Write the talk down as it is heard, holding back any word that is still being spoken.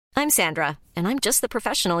I'm Sandra, and I'm just the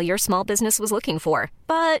professional your small business was looking for.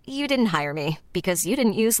 But you didn't hire me because you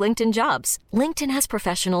didn't use LinkedIn Jobs. LinkedIn has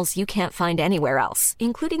professionals you can't find anywhere else,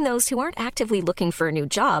 including those who aren't actively looking for a new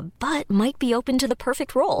job, but might be open to the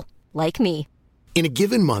perfect role, like me. In a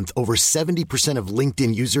given month, over 70% of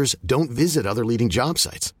LinkedIn users don't visit other leading job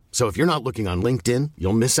sites. So if you're not looking on LinkedIn,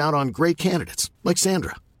 you'll miss out on great candidates like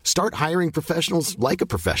Sandra. Start hiring professionals like a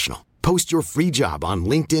professional. Post your free job on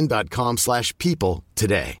linkedin.com/people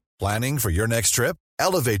today. Planning for your next trip?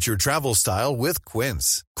 Elevate your travel style with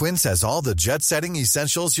Quince. Quince has all the jet-setting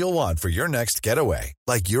essentials you'll want for your next getaway,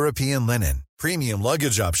 like European linen, premium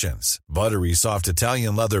luggage options, buttery soft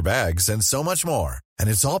Italian leather bags, and so much more. And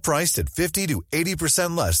it's all priced at 50 to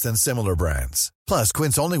 80% less than similar brands. Plus,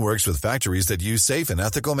 Quince only works with factories that use safe and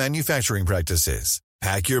ethical manufacturing practices.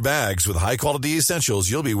 Pack your bags with high-quality essentials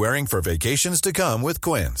you'll be wearing for vacations to come with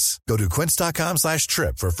Quince. Go to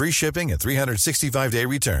quince.com/trip for free shipping and 365-day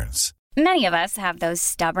returns. Many of us have those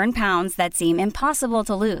stubborn pounds that seem impossible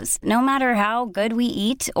to lose, no matter how good we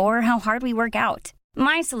eat or how hard we work out.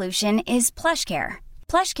 My solution is PlushCare.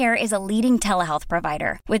 PlushCare is a leading telehealth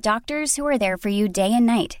provider with doctors who are there for you day and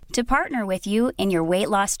night to partner with you in your weight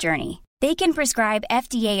loss journey. They can prescribe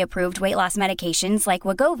FDA-approved weight loss medications like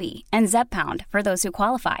Wegovy and Zepbound for those who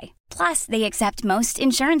qualify. Plus, they accept most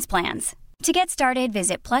insurance plans. To get started,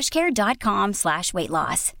 visit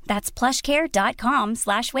plushcare.com/weightloss. That's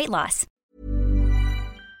plushcare.com/weightloss.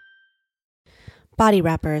 Body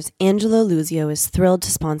Wrappers, Angelo Luzio is thrilled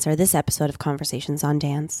to sponsor this episode of Conversations on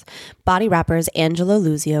Dance. Body Wrappers Angelo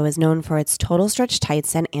Luzio is known for its total stretch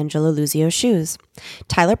tights and Angelo Luzio shoes.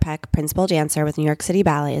 Tyler Peck, principal dancer with New York City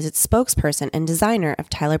Ballet, is its spokesperson and designer of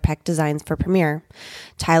Tyler Peck Designs for Premiere.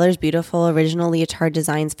 Tyler's beautiful original leotard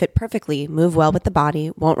designs fit perfectly, move well with the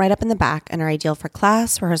body, won't ride up in the back, and are ideal for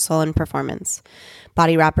class, rehearsal, and performance.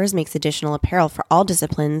 Body Wrappers makes additional apparel for all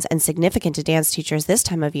disciplines, and significant to dance teachers this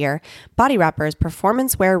time of year, Body Wrappers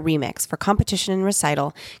Performance Wear Remix for competition and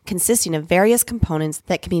recital, consisting of various components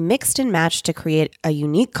that can be mixed and matched to create a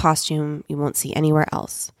unique costume you won't see anywhere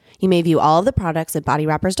else. You may view all of the products at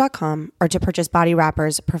bodywrappers.com, or to purchase Body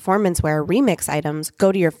Wrappers Performance Wear Remix items,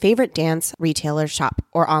 go to your favorite dance retailer shop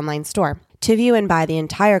or online store. To view and buy the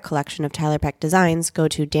entire collection of Tyler Peck designs, go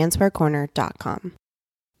to dancewearcorner.com.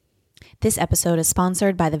 This episode is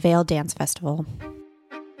sponsored by the Vail Dance Festival.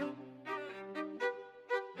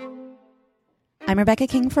 I'm Rebecca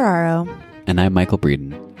King-Ferraro. And I'm Michael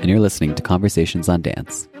Breeden, and you're listening to Conversations on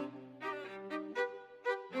Dance.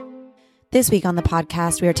 This week on the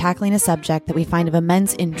podcast, we are tackling a subject that we find of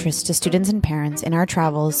immense interest to students and parents in our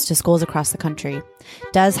travels to schools across the country.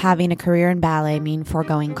 Does having a career in ballet mean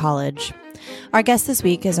foregoing college? Our guest this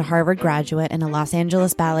week is a Harvard graduate and a Los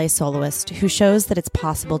Angeles ballet soloist who shows that it's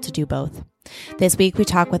possible to do both. This week, we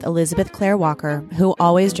talk with Elizabeth Claire Walker, who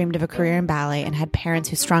always dreamed of a career in ballet and had parents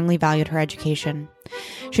who strongly valued her education.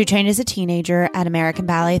 She trained as a teenager at American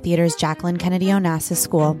Ballet Theater's Jacqueline Kennedy Onassis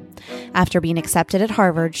School. After being accepted at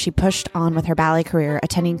Harvard, she pushed on with her ballet career,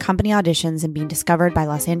 attending company auditions and being discovered by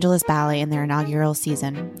Los Angeles Ballet in their inaugural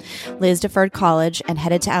season. Liz deferred college and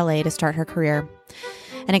headed to LA to start her career.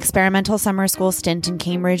 An experimental summer school stint in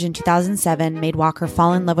Cambridge in 2007 made Walker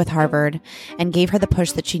fall in love with Harvard and gave her the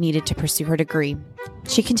push that she needed to pursue her degree.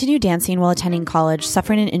 She continued dancing while attending college,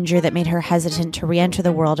 suffering an injury that made her hesitant to re-enter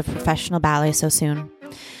the world of professional ballet so soon.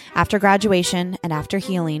 After graduation and after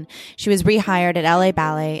healing, she was rehired at LA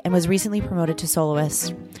Ballet and was recently promoted to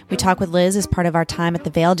soloist. We talk with Liz as part of our time at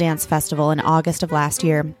the Vail Dance Festival in August of last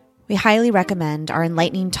year. We highly recommend our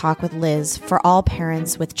enlightening talk with Liz for all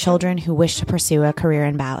parents with children who wish to pursue a career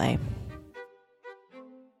in ballet.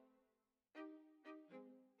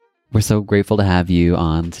 We're so grateful to have you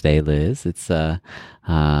on today, Liz. It's, we've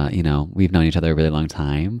known each other a really long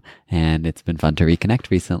time, and it's been fun to reconnect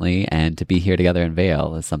recently, and to be here together in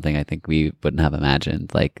Vail is something I think we wouldn't have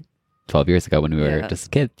imagined, 12 years ago when we were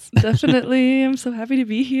just kids. Definitely. I'm so happy to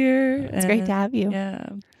be here. It's great to have you. Yeah.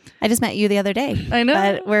 I just met you the other day. I know.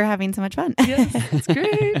 But we're having so much fun. Yes, it's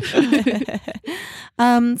great.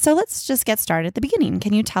 So let's just get started at the beginning.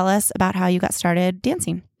 Can you tell us about how you got started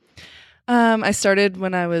dancing? I started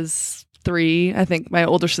when I was 3. I think my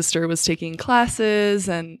older sister was taking classes,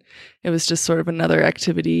 and it was just sort of another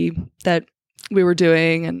activity that we were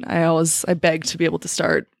doing. And I begged to be able to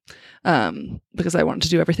start because I wanted to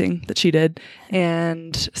do everything that she did.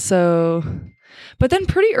 And so... But then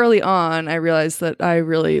pretty early on, I realized that I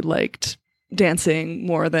really liked dancing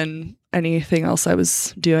more than anything else I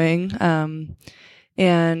was doing. And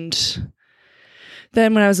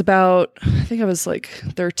then when I was I was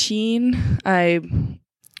 13, I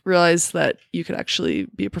realized that you could actually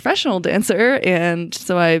be a professional dancer. And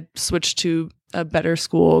so I switched to a better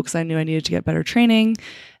school because I knew I needed to get better training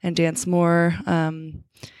and dance more.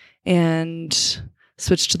 And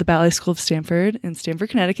switched to the Ballet School of Stanford in Stamford,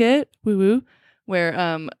 Connecticut, woo-woo, where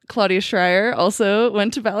Claudia Schreier also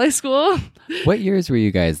went to ballet school. What years were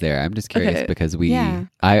you guys there? I'm just curious because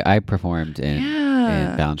I performed in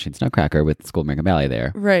Balanchine's Nutcracker with School of American Ballet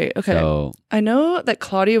there. Right. Okay. So I know that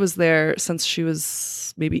Claudia was there since she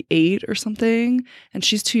was maybe 8 or something, and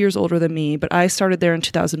she's 2 years older than me, but I started there in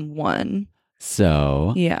 2001.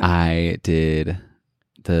 So I did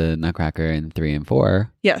the Nutcracker in 3 and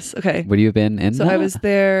 4. Yes. Okay. Would you have been in So that? I was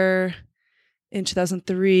there in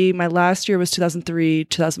 2003. My last year was 2003,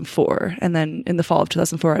 2004. And then in the fall of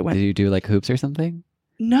 2004, I went. Did you do like hoops or something?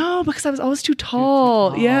 No, because I was always too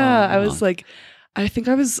tall. Yeah. I was like, I think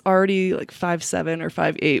I was already like 5'7" or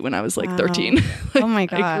 5'8" when I was like 13. Oh my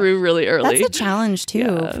God. I grew really early. That's a challenge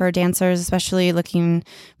too for dancers, especially looking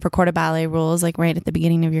for corps de ballet rules, like right at the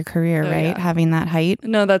beginning of your career, right? Yeah. Having that height.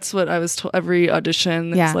 No, that's what I was told. Every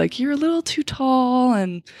audition, it's like, you're a little too tall.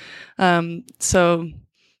 And so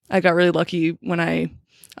I got really lucky when I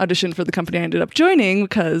auditioned for the company I ended up joining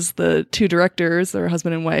because the 2 directors, they're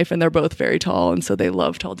husband and wife, and they're both very tall. And so they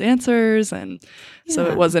love tall dancers. And so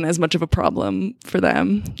it wasn't as much of a problem for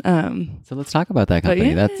them. So let's talk about that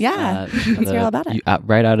company. Let's hear all about it.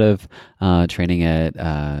 Right out of training at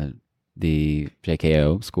the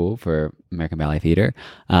JKO School for American Ballet Theater,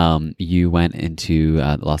 you went into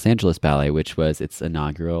the Los Angeles Ballet, which was its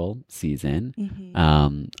inaugural season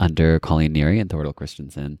under Colleen Neary and Thordal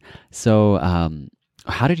Christensen. So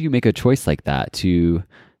how did you make a choice like that to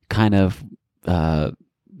kind of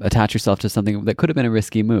attach yourself to something that could have been a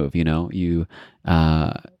risky move? You know,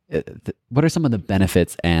 what are some of the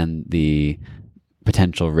benefits and the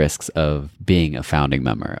potential risks of being a founding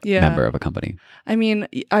member of a company? I mean,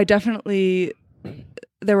 there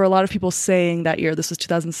were a lot of people saying that year, this was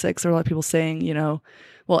 2006, there were a lot of people saying, you know,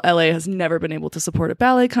 well, LA has never been able to support a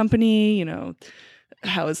ballet company, you know,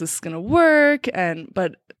 how is this going to work?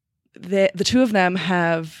 But the 2 of them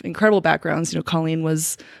have incredible backgrounds. You know, Colleen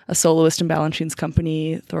was a soloist in Balanchine's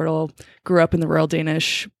company. Thordal grew up in the Royal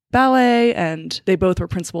Danish Ballet, and they both were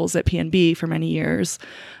principals at PNB for many years.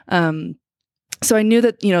 So I knew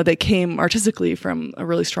that, you know, they came artistically from a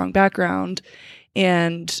really strong background,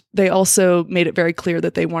 and they also made it very clear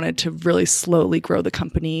that they wanted to really slowly grow the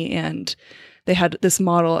company. And they had this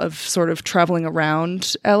model of sort of traveling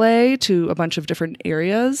around LA to a bunch of different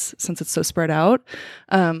areas since it's so spread out.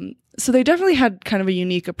 So they definitely had kind of a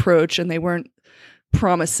unique approach, and they weren't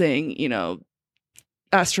promising, you know,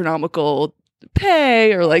 astronomical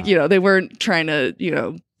pay or like, you know, they weren't trying to, you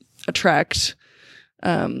know, attract,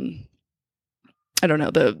 I don't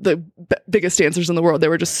know, the biggest dancers in the world. They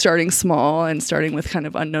were just starting small and starting with kind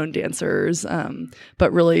of unknown dancers,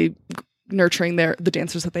 but really nurturing the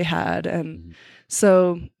dancers that they had. And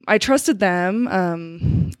so I trusted them.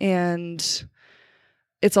 And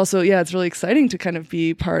it's also, it's really exciting to kind of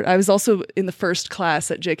be part. I was also in the first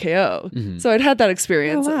class at JKO. So I'd had that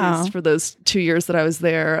experience at least for those 2 years that I was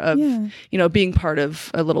there of, you know, being part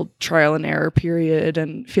of a little trial and error period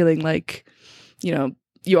and feeling like, you know,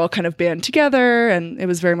 you all kind of band together. And it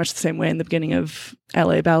was very much the same way in the beginning of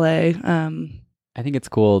LA Ballet. I think it's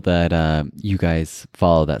cool that you guys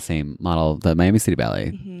follow that same model that Miami City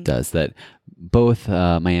Ballet does, that both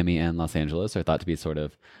Miami and Los Angeles are thought to be sort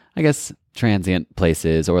of, I guess, transient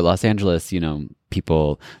places. Or Los Angeles, you know,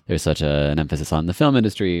 there's such an emphasis on the film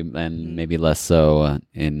industry and maybe less so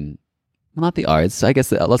in, well, not the arts. I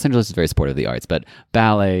guess Los Angeles is very supportive of the arts, but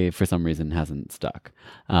ballet for some reason hasn't stuck.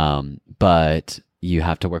 But you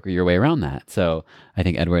have to work your way around that. So I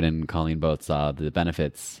think Edward and Colleen both saw the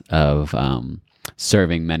benefits of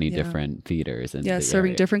serving many different theaters.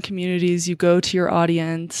 Serving different communities. You go to your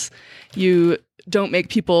audience. You don't make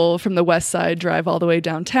people from the West Side drive all the way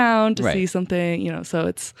downtown to see something, you know,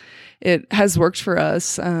 so it has worked for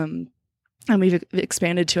us. And we've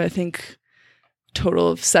expanded to, I think, total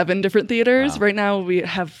of 7 different theaters. Right now we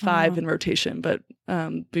have 5 in rotation, but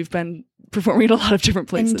we've been performing at a lot of different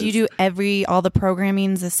places. And do you do all the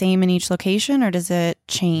programming's the same in each location, or does it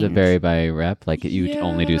change? Does it vary by rep? Like you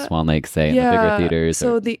only do Swan Lake, say, in the bigger theaters?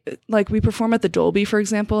 So we perform at the Dolby, for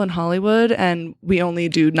example, in Hollywood, and we only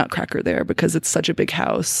do Nutcracker there because it's such a big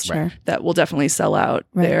house that will definitely sell out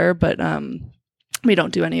there. But we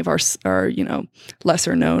don't do any of our you know,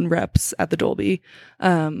 lesser known reps at the Dolby.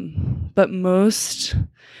 But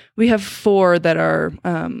we have 4 that are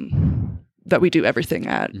that we do everything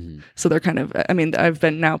at. So they're kind of, I mean, I've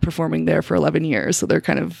been now performing there for 11 years. So they're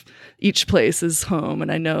kind of, each place is home.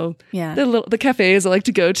 And I know the cafes I like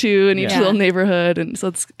to go to in each little neighborhood. And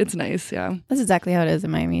so it's nice. Yeah. That's exactly how it is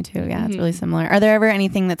in Miami too. Yeah. It's really similar. Are there ever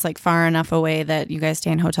anything that's like far enough away that you guys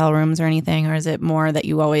stay in hotel rooms or anything? Or is it more that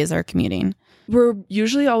you always are commuting? We're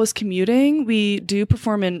usually always commuting. We do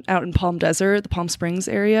perform out in Palm Desert, the Palm Springs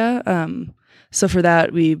area. So for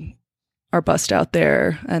that, we are bussed out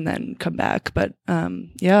there and then come back. But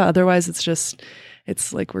otherwise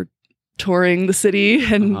it's like we're touring the city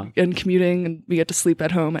and commuting, and we get to sleep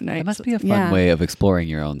at home at night. It must be a fun way of exploring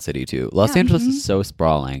your own city too. Los Angeles is so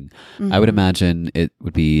sprawling. I would imagine it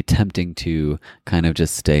would be tempting to kind of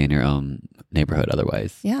just stay in your own neighborhood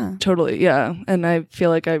otherwise. Yeah, totally. Yeah. And I feel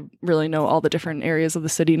like I really know all the different areas of the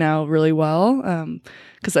city now really well,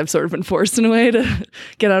 because I've sort of been forced in a way to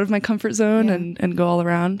get out of my comfort zone and go all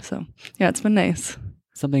around. So yeah, it's been nice.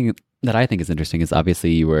 Something that I think is interesting is obviously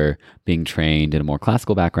you were being trained in a more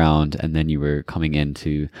classical background, and then you were coming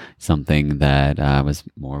into something that was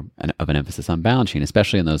more of an emphasis on balancing,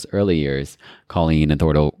 especially in those early years. Colleen and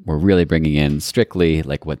Thordal were really bringing in strictly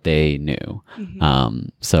like what they knew.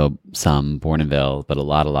 So some Bournonville, but a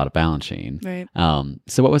lot of balancing. Right.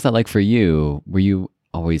 So what was that like for you? Were you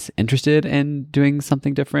always interested in doing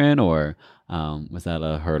something different, or was that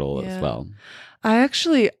a hurdle as well? I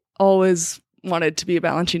actually always wanted to be a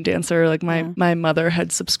balancing dancer. Like my mother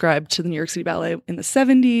had subscribed to the New York City Ballet in the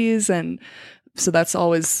 70s. And so that's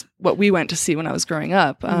always what we went to see when I was growing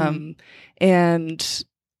up. And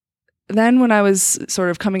then when I was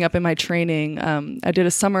sort of coming up in my training, I did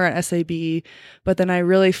a summer at SAB, but then I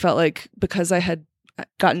really felt like because I had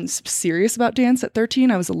gotten serious about dance at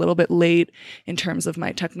 13, I was a little bit late in terms of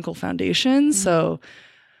my technical foundation. So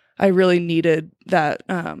I really needed that,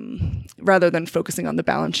 rather than focusing on the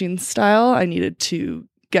balancing style, I needed to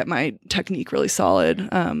get my technique really solid.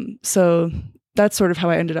 So that's sort of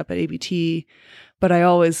how I ended up at ABT. But I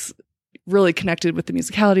always really connected with the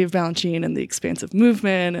musicality of balancing and the expansive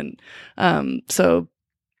movement. And so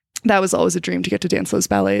that was always a dream to get to dance those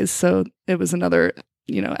ballets. So it was another,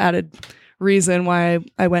 added reason why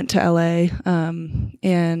I went to LA.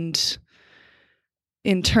 And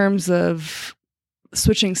in terms of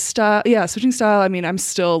switching style. I mean, I'm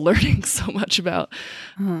still learning so much about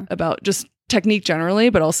just technique generally,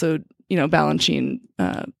 but also, balancing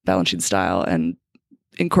style and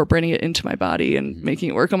incorporating it into my body and making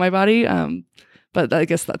it work on my body. But I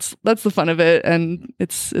guess that's the fun of it. And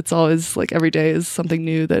it's always like every day is something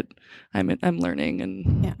new that I'm learning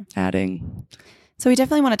and adding. So we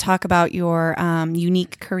definitely want to talk about your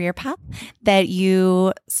unique career path that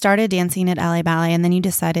you started dancing at LA Ballet and then you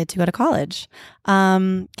decided to go to college.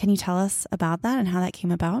 Can you tell us about that and how that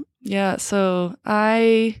came about? Yeah, so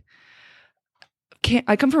I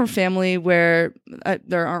come from a family where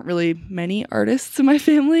there aren't really many artists in my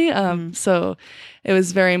family. So it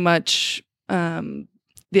was very much the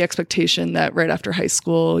expectation that right after high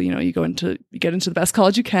school, you get into the best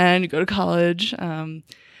college you can, you go to college, and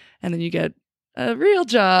then you get a real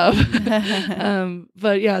job.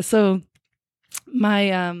 But yeah, so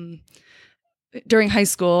my during high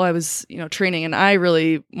school I was training, and I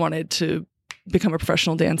really wanted to become a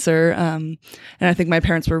professional dancer, and I think my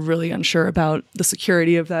parents were really unsure about the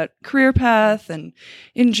security of that career path and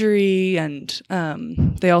injury, and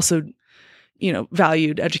they also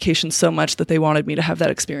valued education so much that they wanted me to have that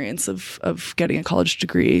experience of getting a college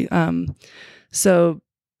degree. So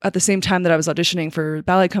at the same time that I was auditioning for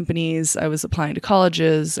ballet companies, I was applying to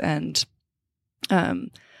colleges, and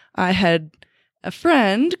I had a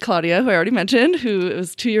friend, Claudia, who I already mentioned, who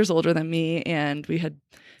was 2 years older than me, and we had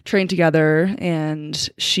trained together, and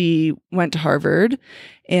she went to Harvard.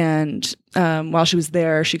 And while she was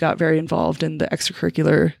there, she got very involved in the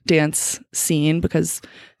extracurricular dance scene, because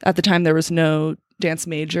at the time there was no dance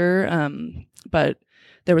major, but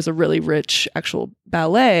there was a really rich actual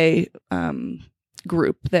ballet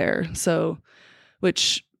group there. So,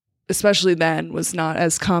 which especially then was not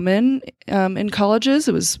as common in colleges.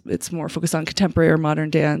 It's more focused on contemporary or modern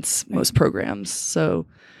dance, most programs. So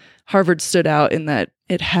Harvard stood out in that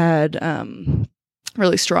it had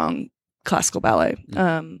really strong classical ballet.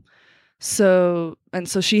 So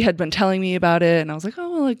she had been telling me about it, and I was like,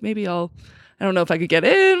 oh, well, like maybe I don't know if I could get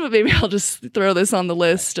in, but maybe I'll just throw this on the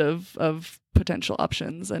list of potential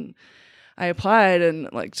options. And I applied, and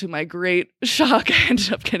like to my great shock, I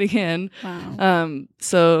ended up getting in. Wow.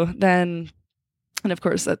 So then, and of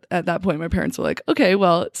course at that point, my parents were like, okay,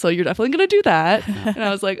 well, so you're definitely going to do that. And I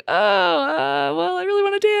was like, oh, well, I really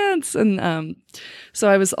want to dance. And so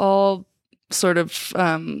I was all sort of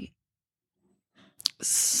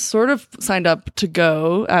sort of signed up to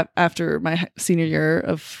go after my senior year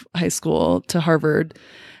of high school to Harvard.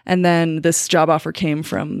 And then this job offer came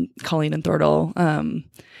from Colleen and Thordal.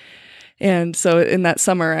 And so in that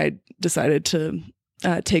summer, I decided to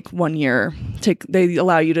take 1 year. They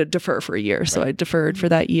allow you to defer for a year. So I deferred for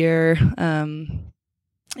that year.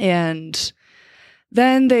 And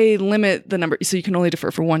then they limit the number. So you can only defer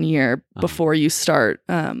for 1 year before you start.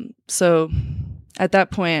 So at that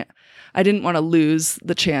point, I didn't want to lose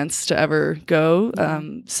the chance to ever go.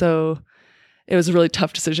 So it was a really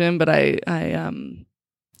tough decision, but I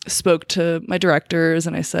spoke to my directors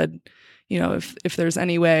and I said, if there's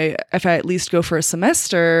any way, if I at least go for a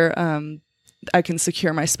semester, I can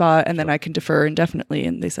secure my spot and then I can defer indefinitely.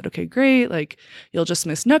 And they said, okay, great. Like you'll just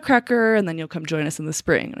miss Nutcracker and then you'll come join us in the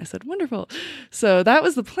spring. And I said, wonderful. So that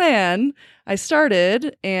was the plan. I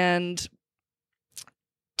started and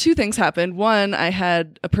 2 things happened. One, I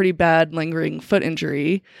had a pretty bad lingering foot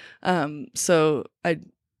injury. So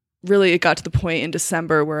it got to the point in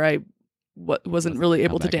December where I wasn't really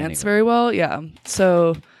able to dance very well. Yeah.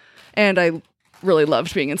 So, and I really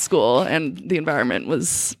loved being in school and the environment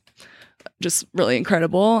was just really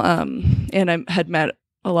incredible. And I had met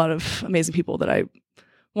a lot of amazing people that I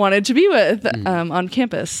wanted to be with on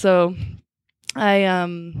campus. So I,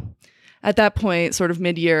 at that point, sort of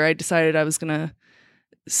mid-year, I decided I was going to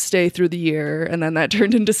stay through the year. And then that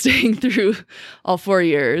turned into staying through all 4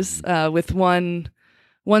 years with one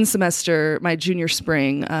semester, my junior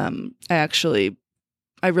spring.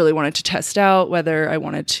 I really wanted to test out whether I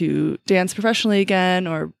wanted to dance professionally again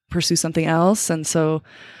or pursue something else. And so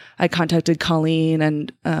I contacted Colleen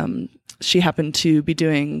and she happened to be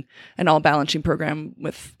doing an all balancing program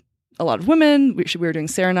with a lot of women. We were doing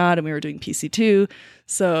Serenade and we were doing PC2.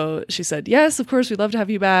 So she said, yes, of course, we'd love to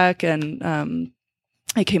have you back. And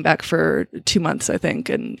I came back for 2 months, I think,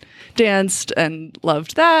 and danced and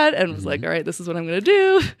loved that and was like, all right, this is what I'm going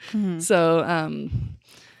to do.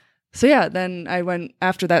 So yeah, then I went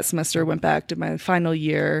after that semester, went back, did my final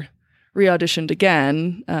year, re-auditioned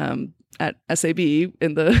again at SAB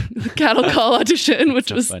in the cattle call audition,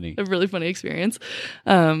 which was a really funny experience.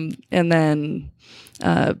 And then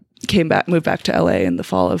moved back to LA in the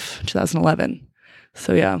fall of 2011.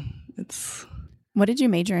 So yeah, What did you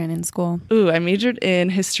major in school? I majored in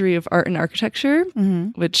history of art and architecture,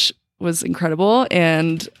 which was incredible.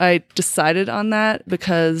 And I decided on that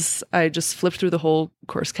because I just flipped through the whole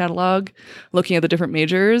course catalog, looking at the different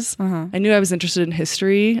majors. I knew I was interested in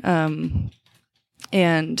history. And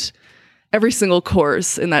every single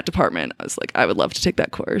course in that department, I was like, I would love to take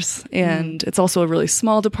that course. And it's also a really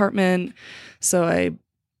small department. So I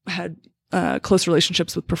had close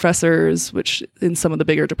relationships with professors, which in some of the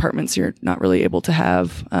bigger departments you're not really able to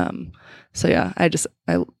have. So yeah, I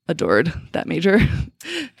adored that major.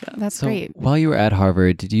 That's great. While you were at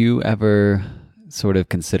Harvard, did you ever sort of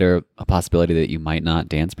consider a possibility that you might not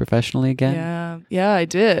dance professionally again? Yeah, I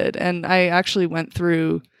did. And I actually went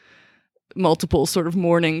through multiple sort of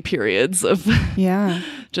mourning periods of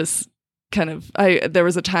just kind of, there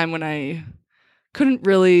was a time when I couldn't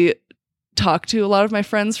really talk to a lot of my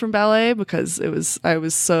friends from ballet because I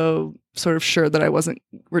was so sort of sure that I wasn't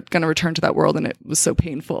going to return to that world, and it was so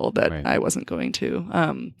painful that I wasn't going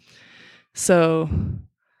to. So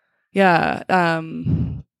yeah.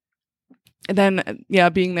 And then,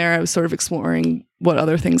 being there, I was sort of exploring what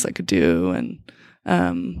other things I could do.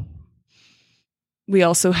 And we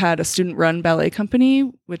also had a student-run ballet company,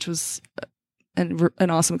 which was an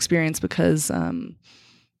awesome experience because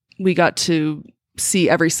we got to see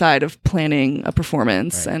every side of planning a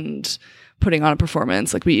performance and putting on a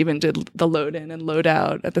performance. Like we even did the load in and load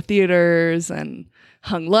out at the theaters and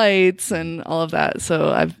hung lights and all of that.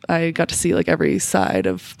 So I got to see like every side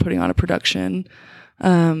of putting on a production.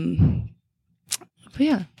 But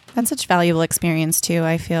yeah. That's such valuable experience too,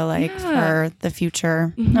 I feel like, for the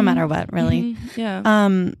future, no matter what, really. Yeah.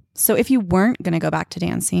 So if you weren't going to go back to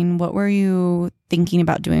dancing, what were you thinking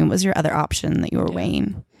about doing? What was your other option that you were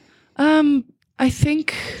weighing? I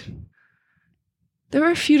think there were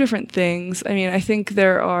a few different things. I mean, I think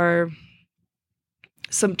there are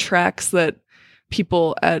some tracks that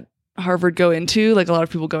people at Harvard go into, like a lot of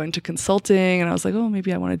people go into consulting, and I was like, oh,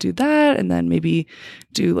 maybe I want to do that, and then maybe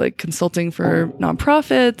do like consulting for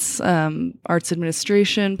nonprofits, arts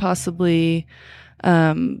administration, possibly,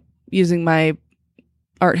 using my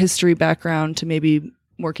art history background to maybe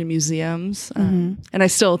work in museums. And I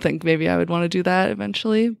still think maybe I would want to do that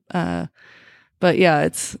eventually. But yeah,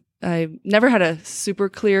 I never had a super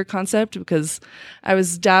clear concept because I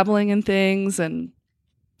was dabbling in things. And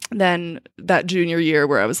then that junior year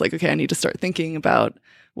where I was like, okay, I need to start thinking about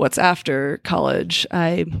what's after college,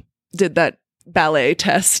 I did that ballet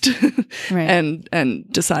test Right.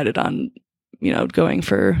 and decided on, going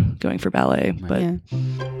for ballet. Right. But Yeah.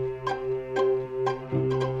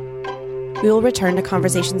 We will return to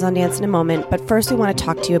Conversations on Dance in a moment, but first we want to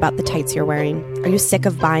talk to you about the tights you're wearing. Are you sick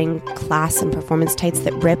of buying class and performance tights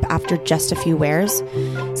that rip after just a few wears?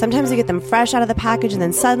 Sometimes you get them fresh out of the package and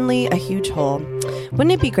then suddenly a huge hole.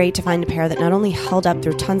 Wouldn't it be great to find a pair that not only held up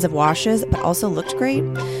through tons of washes, but also looked great?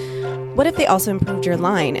 What if they also improved your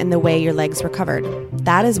line and the way your legs were covered?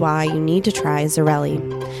 That is why you need to try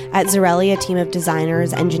Zarelli. At Zarelli, a team of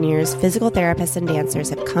designers, engineers, physical therapists, and dancers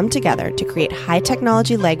have come together to create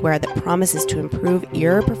high-technology legwear that promises to improve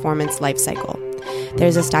your performance life cycle.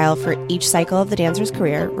 There's a style for each cycle of the dancer's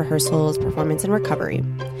career: rehearsals, performance, and recovery.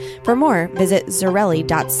 For more, visit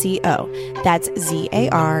zarelli.co. That's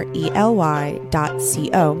ZARELY.co.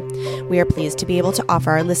 We are pleased to be able to offer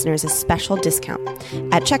our listeners a special discount.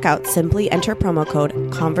 At checkout, simply enter promo code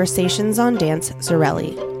CONVERSATIONSONDANCE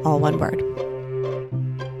Zarelli, all one word.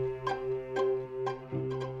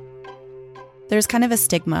 There's kind of a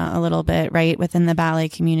stigma a little bit, right, within the ballet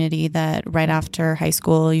community that right after high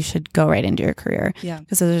school, you should go right into your career. Yeah.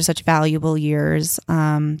 Because those are such valuable years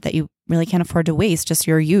that you really can't afford to waste, just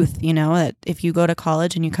your youth, that if you go to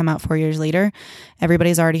college and you come out 4 years later,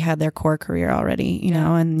 everybody's already had their core career already, you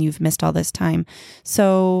know, and you've missed all this time.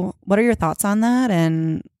 So what are your thoughts on that?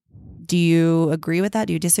 And do you agree with that?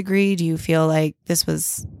 Do you disagree? Do you feel like this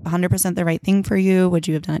was 100% the right thing for you? Would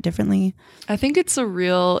you have done it differently? I think it's a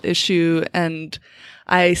real issue, and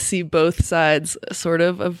I see both sides sort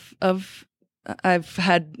of I've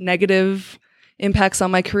had negative impacts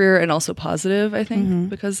on my career and also positive, I think,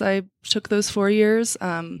 because I took those 4 years.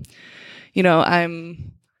 I'm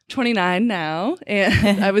 29 now,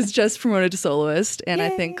 and I was just promoted to soloist, and I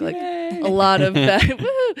think a lot of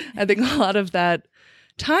that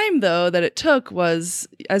time though that it took was,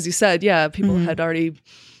 as you said, people had already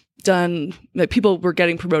done, people were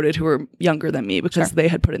getting promoted who were younger than me because they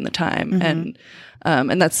had put in the time, and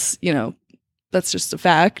that's that's just a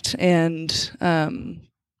fact. And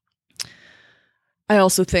I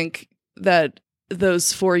also think that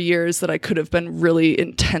those 4 years that I could have been really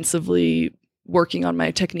intensively working on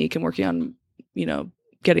my technique and working on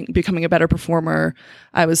becoming a better performer,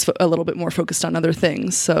 I was a little bit more focused on other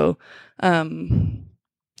things. So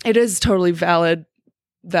it is totally valid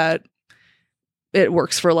that it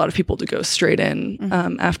works for a lot of people to go straight in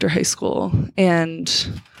after high school.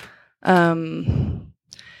 And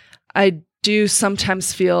I do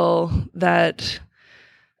sometimes feel that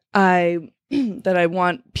I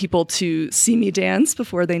want people to see me dance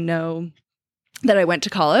before they know that I went to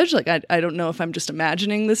college. Like, I don't know if I'm just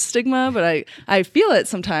imagining this stigma, but I feel it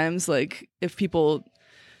sometimes. Like, if people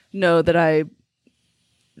know that I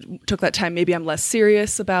took that time, maybe I'm less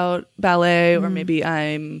serious about ballet, or maybe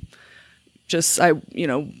I'm just,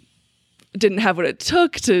 didn't have what it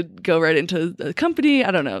took to go right into the company. I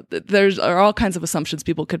don't know. There are all kinds of assumptions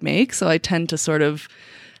people could make. So I tend to sort of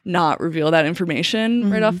not reveal that information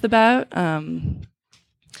right off the bat.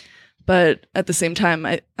 But at the same time,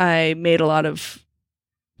 I made a lot of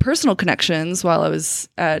personal connections while I was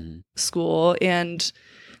at school, and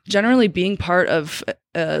generally being part of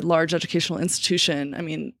a large educational institution. I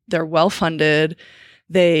mean, they're well funded.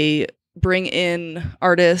 They bring in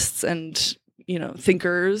artists and,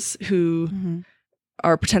 thinkers who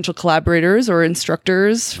are potential collaborators or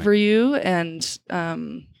instructors for you. And,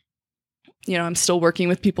 I'm still working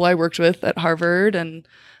with people I worked with at Harvard, and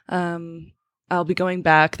I'll be going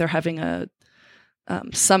back. They're having a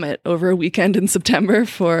summit over a weekend in September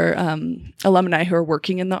for alumni who are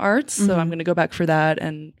working in the arts. So I'm going to go back for that.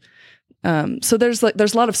 And so there's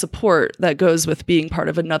a lot of support that goes with being part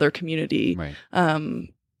of another community. Right.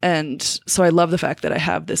 And so I love the fact that I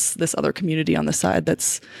have this other community on the side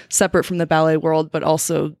that's separate from the ballet world, but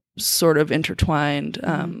also sort of intertwined.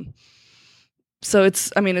 So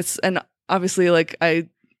and obviously, like, I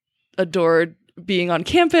adored being on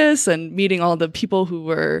campus and meeting all the people who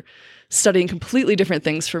were studying completely different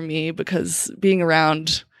things from me, because being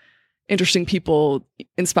around interesting people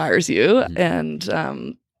inspires you.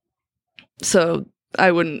 And so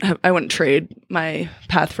I wouldn't trade my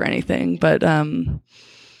path for anything. But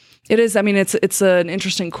it is, it's an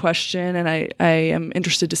interesting question, and I am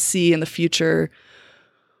interested to see in the future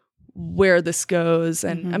where this goes.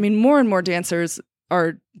 And more and more dancers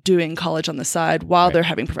are doing college on the side while they're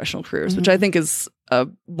having professional careers, which I think is a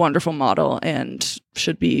wonderful model and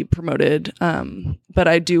should be promoted. But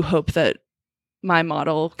I do hope that my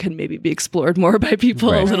model can maybe be explored more by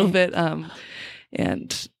people a little bit.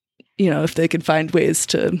 And, if they can find ways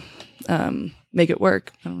to make it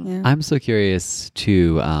work. I don't know. Yeah. I'm so curious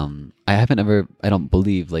too. I don't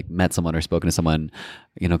believe like met someone or spoken to someone,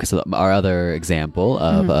 because our other example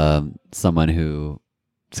of someone who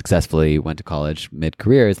successfully went to college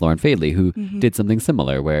mid-career is Lauren Fadley, who did something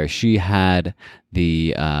similar where she had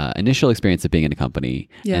the initial experience of being in a company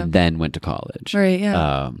and then went to college. Right,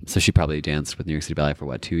 yeah. So she probably danced with New York City Ballet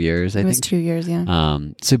for 2 years, I think? It was 2 years, yeah.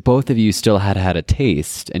 So both of you still had a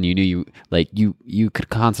taste, and you knew you could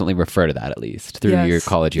constantly refer to that at least through your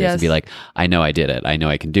college years and be like, I know I did it. I know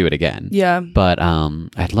I can do it again. Yeah. But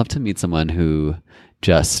I'd love to meet someone who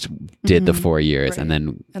just did the 4 years and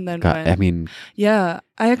then yeah,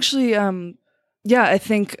 I actually I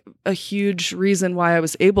think a huge reason why I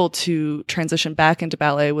was able to transition back into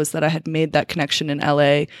ballet was that I had made that connection in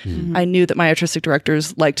LA. I knew that my artistic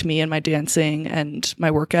directors liked me and my dancing and my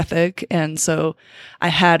work ethic, and so I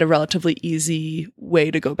had a relatively easy way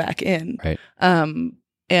to go back in. Right.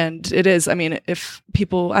 And it is, if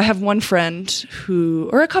people, I have one friend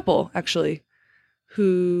or a couple actually,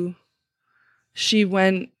 who she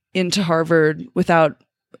went into Harvard without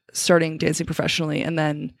starting dancing professionally, and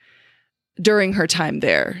then during her time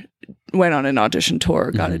there went on an audition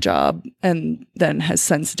tour, got a job, and then has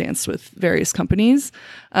since danced with various companies.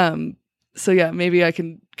 So yeah, maybe I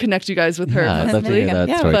can connect you guys with her.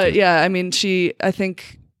 But yeah, I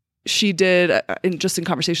think she did, in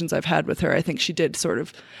conversations I've had with her, I think she did sort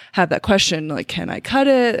of have that question, like, can I cut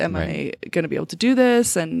it? Am I going to be able to do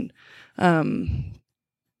this? And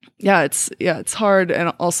it's hard.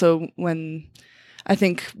 And also when I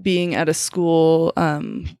think being at a school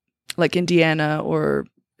like Indiana or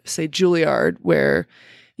say Juilliard, where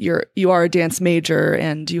you are a dance major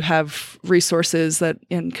and you have resources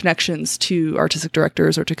and connections to artistic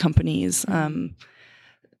directors or to companies,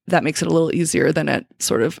 that makes it a little easier than at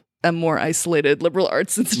sort of a more isolated liberal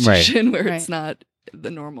arts institution where it's not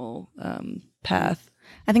the normal path.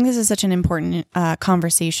 I think this is such an important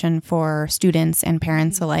conversation for students and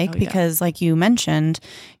parents alike, because like you mentioned,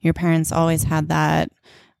 your parents always had that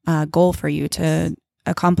goal for you to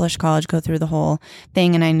accomplish college, go through the whole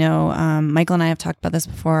thing. And I know Michael and I have talked about this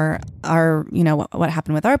before. What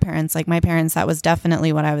happened with our parents, like my parents, that was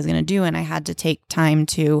definitely what I was going to do. And I had to take time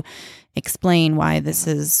to explain why this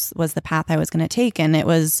was the path I was going to take. And it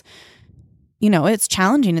was, it's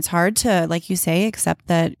challenging. It's hard to, like you say, accept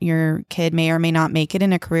that your kid may or may not make it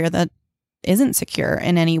in a career that isn't secure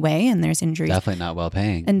in any way, and there's injuries. Definitely not well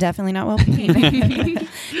paying. And definitely not well paying.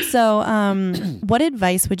 So what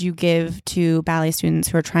advice would you give to ballet students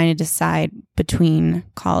who are trying to decide between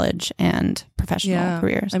college and professional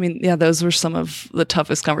careers? Those were some of the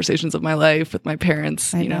toughest conversations of my life with my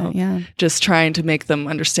parents, just trying to make them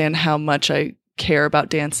understand how much I care about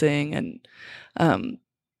dancing and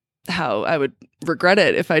how I would regret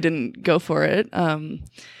it if I didn't go for it.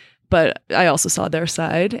 But I also saw their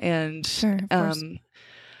side, and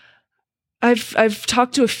I've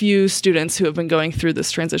talked to a few students who have been going through this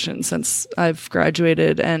transition since I've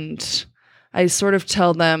graduated, and I sort of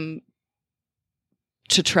tell them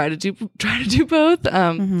to try to do both.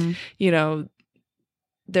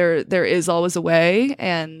 There is always a way,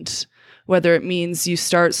 and whether it means you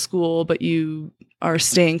start school but you are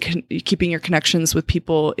keeping your connections with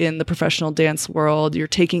people in the professional dance world, you're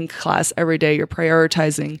taking class every day, you're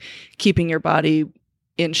prioritizing keeping your body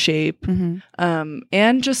in shape.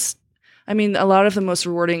 And just, a lot of the most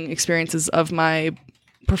rewarding experiences of my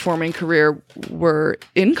performing career were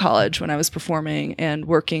in college when I was performing and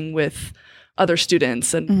working with other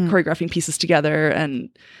students and choreographing pieces together. And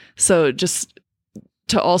so just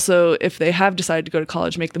to also, if they have decided to go to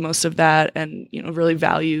college, make the most of that and, really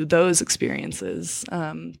value those experiences.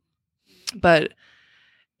 But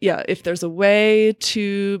yeah, if there's a way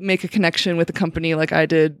to make a connection with a company like I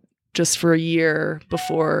did just for a year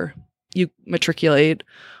before you matriculate,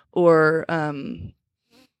 or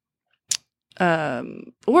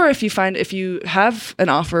if you have an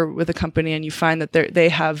offer with a company and you find that they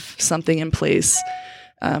have something in place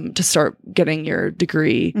to start getting your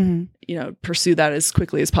degree, pursue that as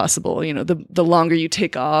quickly as possible. The longer you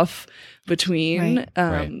take off between,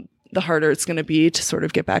 the harder it's going to be to sort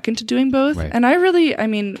of get back into doing both. Right.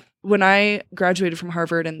 And when I graduated from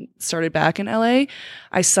Harvard and started back in LA,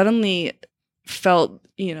 I suddenly felt,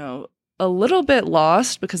 a little bit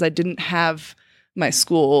lost because I didn't have my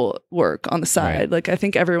school work on the side. Right. Like, I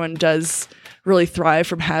think everyone does really thrive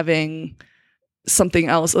from having something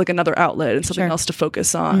else, like another outlet and something else to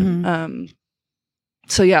focus on.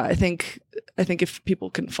 So yeah, I think if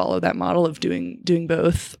people can follow that model of doing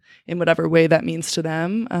both in whatever way that means to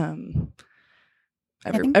them,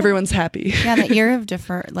 everyone's happy. Yeah, that year of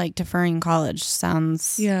deferring college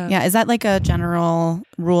sounds. Yeah. Is that like a general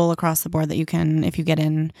rule across the board that you can, if you get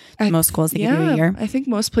in most schools, they give you a year? I think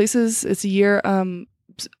most places it's a year.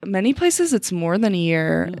 Many places it's more than a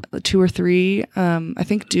year, 2 or 3. I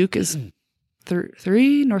think Duke is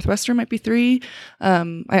 3. Northwestern might be 3.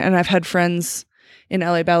 And I've had friends in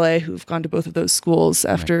LA Ballet who've gone to both of those schools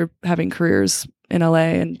after having careers in LA,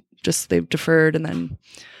 and just they've deferred,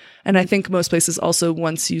 and I think most places also,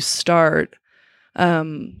 once you start,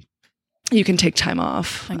 you can take time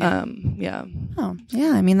off. Yeah. Oh,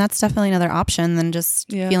 yeah. I mean, that's definitely another option than just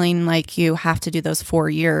feeling like you have to do those 4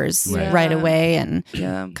 years right away and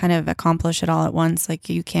kind of accomplish it all at once. Like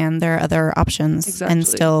you can, there are other options and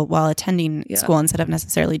still while attending school instead of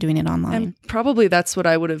necessarily doing it online. And probably that's what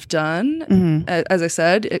I would have done, as I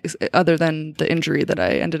said, other than the injury that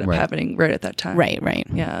I ended up having right at that time. Right.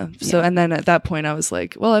 Yeah. So, and then at that point I was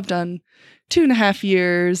like, well, I've done 2.5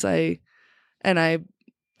 years. I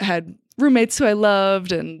had roommates who I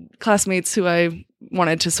loved and classmates who I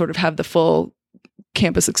wanted to sort of have the full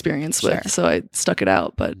campus experience with. So I stuck it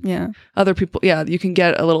out. But other people, you can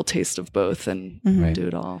get a little taste of both and do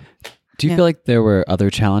it all. Do you feel like there were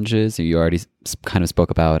other challenges? You already kind of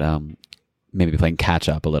spoke about maybe playing catch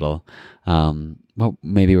up a little. Well,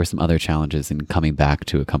 maybe were some other challenges in coming back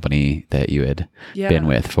to a company that you had been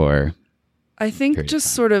with for? I think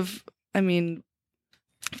just sort of,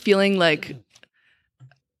 feeling like,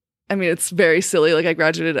 it's very silly. Like I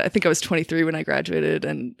graduated, I think I was 23 when I graduated,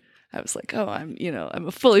 and I was like, oh, I'm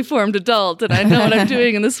a fully formed adult and I know what I'm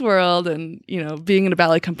doing in this world. And, being in a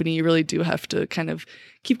ballet company, you really do have to kind of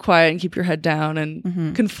keep quiet and keep your head down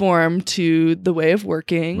and conform to the way of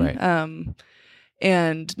working. Right.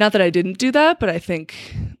 And not that I didn't do that, but I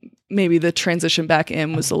think maybe the transition back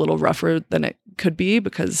in was a little rougher than it could be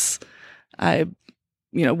because I,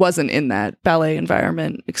 wasn't in that ballet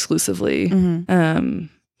environment exclusively.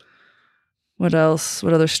 What else?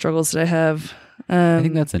 What other struggles did I have? I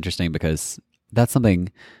think that's interesting because that's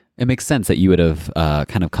something, it makes sense that you would have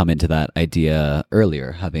kind of come into that idea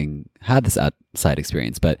earlier, having had this outside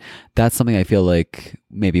experience. But that's something I feel like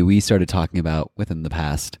maybe we started talking about within the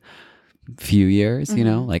past few years,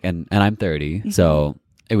 and I'm 30. So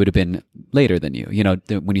it would have been later than you,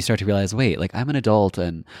 when you start to realize, wait, like I'm an adult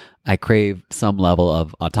and I crave some level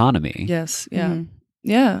of autonomy. Yes. Yeah.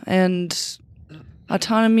 Yeah. And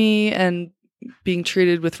autonomy and being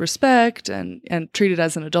treated with respect and treated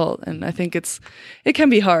as an adult. And I think it can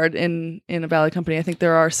be hard in a ballet company. I think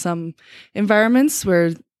there are some environments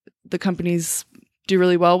where the companies do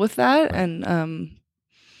really well with that. And,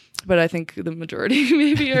 but I think the majority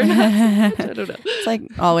maybe are not. I don't know. It's like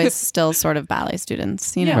always still sort of ballet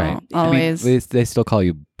students, Right. always. They still call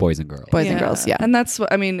you boys and girls. Boys and girls, yeah. And that's what,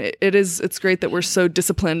 it's great that we're so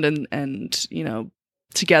disciplined and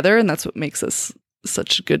together. And that's what makes us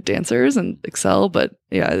such good dancers and excel, but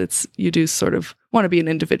you do sort of want to be an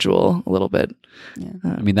individual a little bit.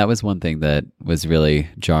 That was one thing that was really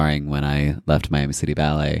jarring when I left Miami City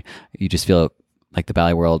Ballet. You just feel like the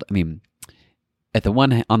ballet world, on the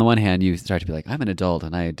one hand you start to be like, I'm an adult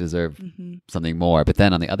and I deserve something more, but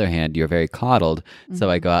then on the other hand you're very coddled.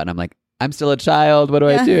 So I go out and I'm like, I'm still a child, what do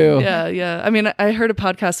I do? Yeah. I heard a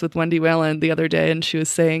podcast with Wendy Whalen the other day and she was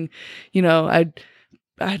saying,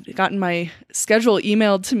 I'd gotten my schedule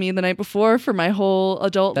emailed to me the night before for my whole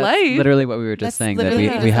adult life. Literally what we were just saying, that we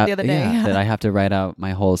have the other day. That I have to write out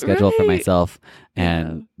my whole schedule for myself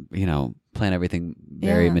and plan everything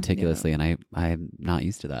very meticulously, and I'm not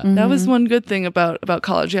used to that. That was one good thing about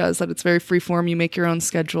college, is that it's very free form. You make your own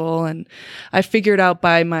schedule, and I figured out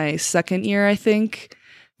by my second year, I think,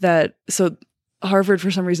 that Harvard, for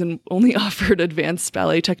some reason, only offered advanced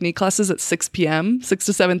ballet technique classes at 6 p.m., 6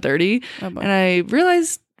 to 7:30. And I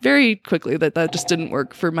realized very quickly that just didn't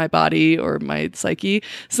work for my body or my psyche.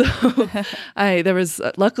 So there was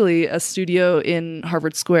luckily a studio in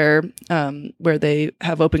Harvard Square where they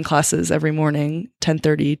have open classes every morning,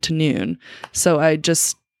 10:30 to noon. So I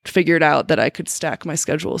just figured out that I could stack my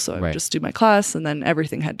schedule. So I would just do my class, and then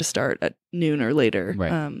everything had to start at noon or later.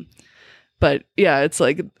 Right. But it's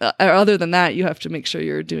like, other than that, you have to make sure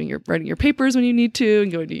you're writing your papers when you need to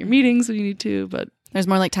and going to your meetings when you need to. But there's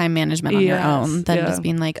more like time management on your own than just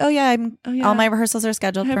being like, all my rehearsals are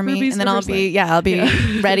scheduled for me, and then I'll be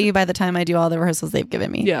ready by the time I do all the rehearsals they've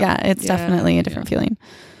given me. It's definitely a different feeling.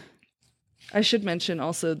 I should mention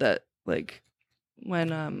also that like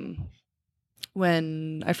when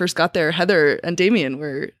I first got there, Heather and Damien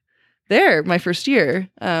were there my first year.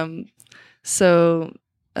 So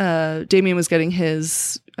Damien was getting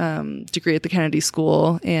his degree at the Kennedy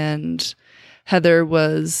School, and Heather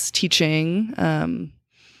was teaching.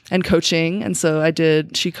 and coaching. And so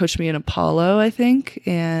she coached me in Apollo, I think.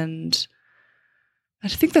 And I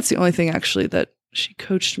think that's the only thing actually that she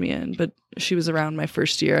coached me in, but she was around my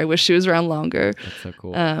first year. I wish she was around longer. That's so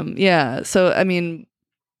cool. Yeah. So, I mean,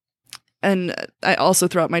 and I also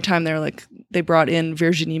throughout my time there, like they brought in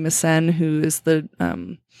Virginie Messen, who is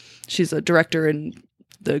she's a director in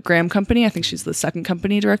the Graham Company. I think she's the second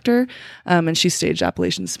company director. And she staged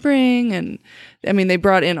Appalachian Spring. And I mean, they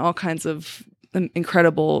brought in all kinds of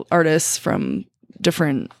incredible artists from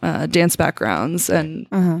different dance backgrounds. And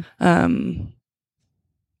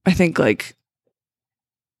I think like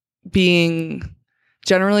being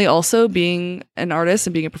an artist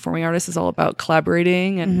and being a performing artist is all about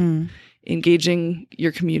collaborating and engaging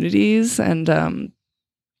your communities. And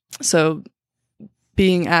so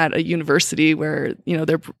being at a university where,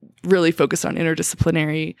 they're really focused on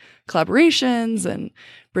interdisciplinary collaborations and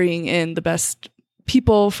bringing in the best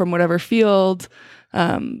people from whatever field,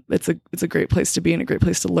 it's a great place to be and a great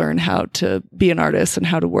place to learn how to be an artist and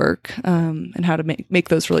how to work and how to make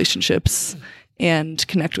those relationships and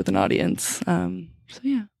connect with an audience. So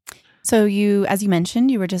yeah. So you, as you mentioned,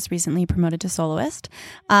 you were just recently promoted to soloist.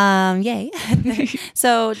 Yay.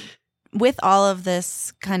 So with all of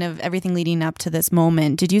this kind of everything leading up to this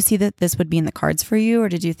moment, did you see that this would be in the cards for you, or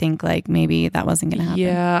did you think like maybe that wasn't going to happen?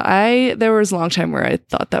 Yeah, there was a long time where I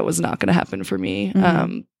thought that was not going to happen for me.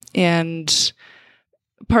 And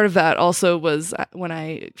part of that also was when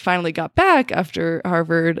I finally got back after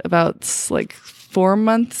Harvard, about like 4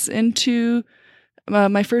 months into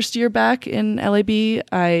my first year back in LAB,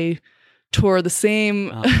 I tore the same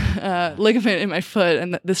ligament in my foot,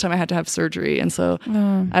 and this time I had to have surgery. And so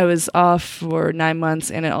I was off for 9 months,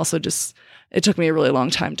 and it took me a really long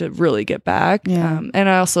time to really get back. Yeah. And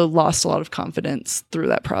I also lost a lot of confidence through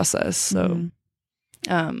that process. So,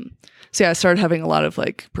 so yeah, I started having a lot of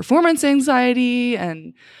like performance anxiety.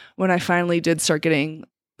 And when I finally did start getting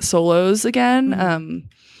solos again,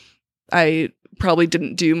 I probably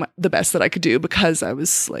didn't do the best that I could do because I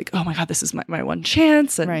was like, oh my God, this is my one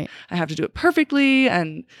chance and I have to do it perfectly.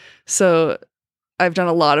 And so I've done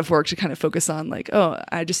a lot of work to kind of focus on like, oh,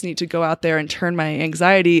 I just need to go out there and turn my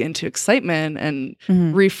anxiety into excitement and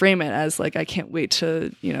reframe it as like, I can't wait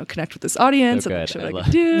to, connect with this audience and show what I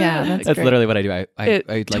can do. Yeah, that's literally what I do.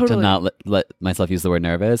 I'd like to not let myself use the word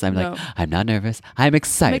nervous. I'm like, I'm not nervous. I'm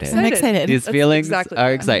excited. I'm excited. These feelings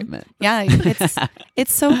are excitement. Yeah,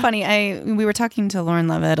 it's so funny. We were talking to Lauren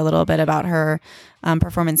Levitt a little bit about her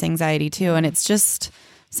performance anxiety too, and it's just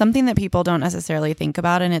something that people don't necessarily think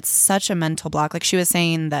about, and it's such a mental block. Like she was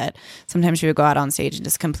saying that sometimes she would go out on stage and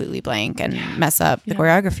just completely blank and mess up the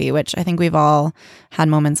choreography, which I think we've all had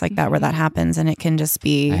moments like that where that happens, and it can just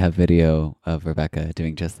be... I have video of Rebecca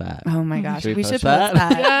doing just that. Oh my gosh. We should post post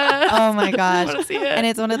that. Yes. Oh my gosh. I want to see it. And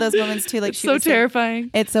it's one of those moments too, like it's so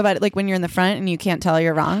terrifying. It's so bad, like when you're in the front and you can't tell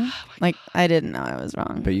you're wrong. Like I didn't know I was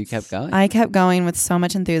wrong. But you kept going. I kept going with so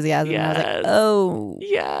much enthusiasm. Yes. And I was like, oh.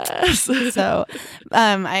 Yes. So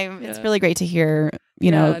it's really great to hear,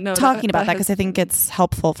 talking about that because I think it's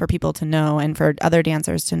helpful for people to know and for other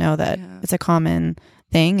dancers to know that it's a common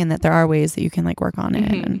thing and that there are ways that you can like work on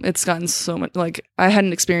it. And it's gotten so much, like I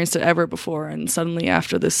hadn't experienced it ever before, and suddenly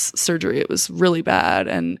after this surgery it was really bad,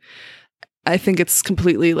 and I think it's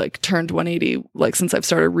completely like turned 180 like since I've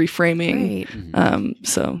started reframing.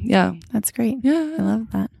 So yeah, that's great. Yeah, I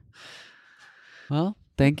love that. Well,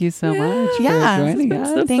 thank you so much for joining us.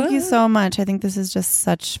 So thank you so much. I think this is just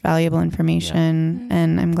such valuable information,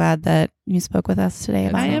 and I'm glad that you spoke with us today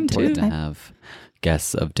about it. I am too. To have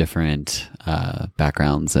guests of different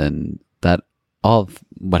backgrounds, and that all of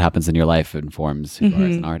what happens in your life informs who you are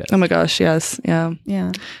as an artist. Oh my gosh, yes. Yeah.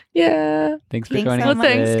 Thanks for joining so us. much.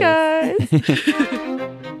 Thanks, guys.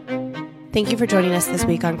 Thank you for joining us this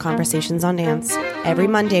week on Conversations on Dance. Every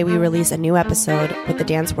Monday, we release a new episode with the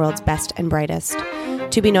dance world's best and brightest.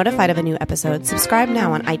 To be notified of a new episode, subscribe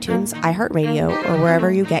now on iTunes, iHeartRadio, or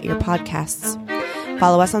wherever you get your podcasts.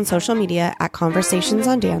 Follow us on social media at Conversations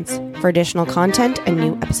on Dance for additional content and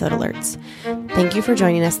new episode alerts. Thank you for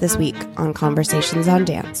joining us this week on Conversations on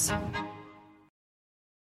Dance.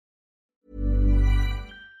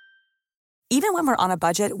 Even when we're on a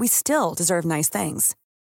budget, we still deserve nice things.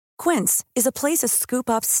 Quince is a place to scoop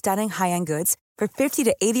up stunning high-end goods for 50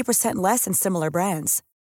 to 80% less than similar brands.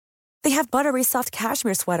 They have buttery soft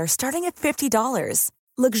cashmere sweaters starting at $50,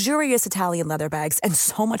 luxurious Italian leather bags, and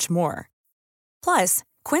so much more. Plus,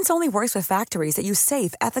 Quince only works with factories that use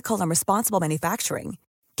safe, ethical, and responsible manufacturing.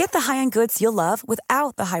 Get the high-end goods you'll love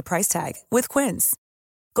without the high price tag with Quince.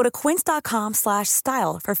 Go to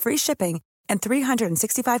quince.com/style for free shipping and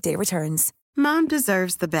 365-day returns. Mom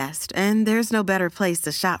deserves the best, and there's no better place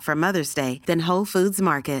to shop for Mother's Day than Whole Foods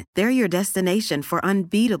Market. They're your destination for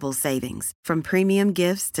unbeatable savings, from premium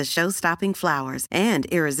gifts to show-stopping flowers and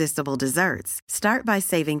irresistible desserts. Start by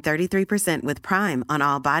saving 33% with Prime on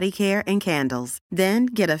all body care and candles. Then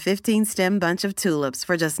get a 15-stem bunch of tulips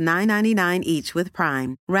for just $9.99 each with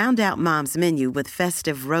Prime. Round out Mom's menu with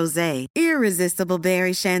festive rosé, irresistible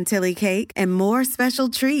berry chantilly cake, and more special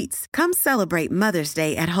treats. Come celebrate Mother's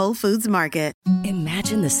Day at Whole Foods Market.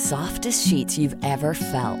 Imagine the softest sheets you've ever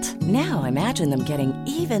felt. Now imagine them getting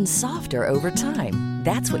even softer over time.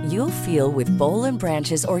 That's what you'll feel with Boll and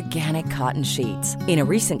Branch's organic cotton sheets. In a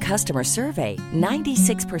recent customer survey,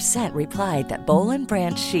 96% replied that Boll and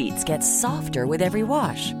Branch sheets get softer with every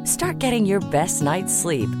wash. Start getting your best night's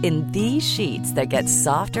sleep in these sheets that get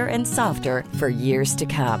softer and softer for years to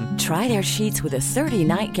come. Try their sheets with a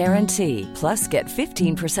 30-night guarantee. Plus, get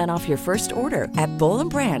 15% off your first order at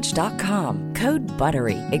bollandbranch.com. Code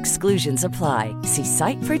BUTTERY. Exclusions apply. See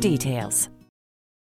site for details.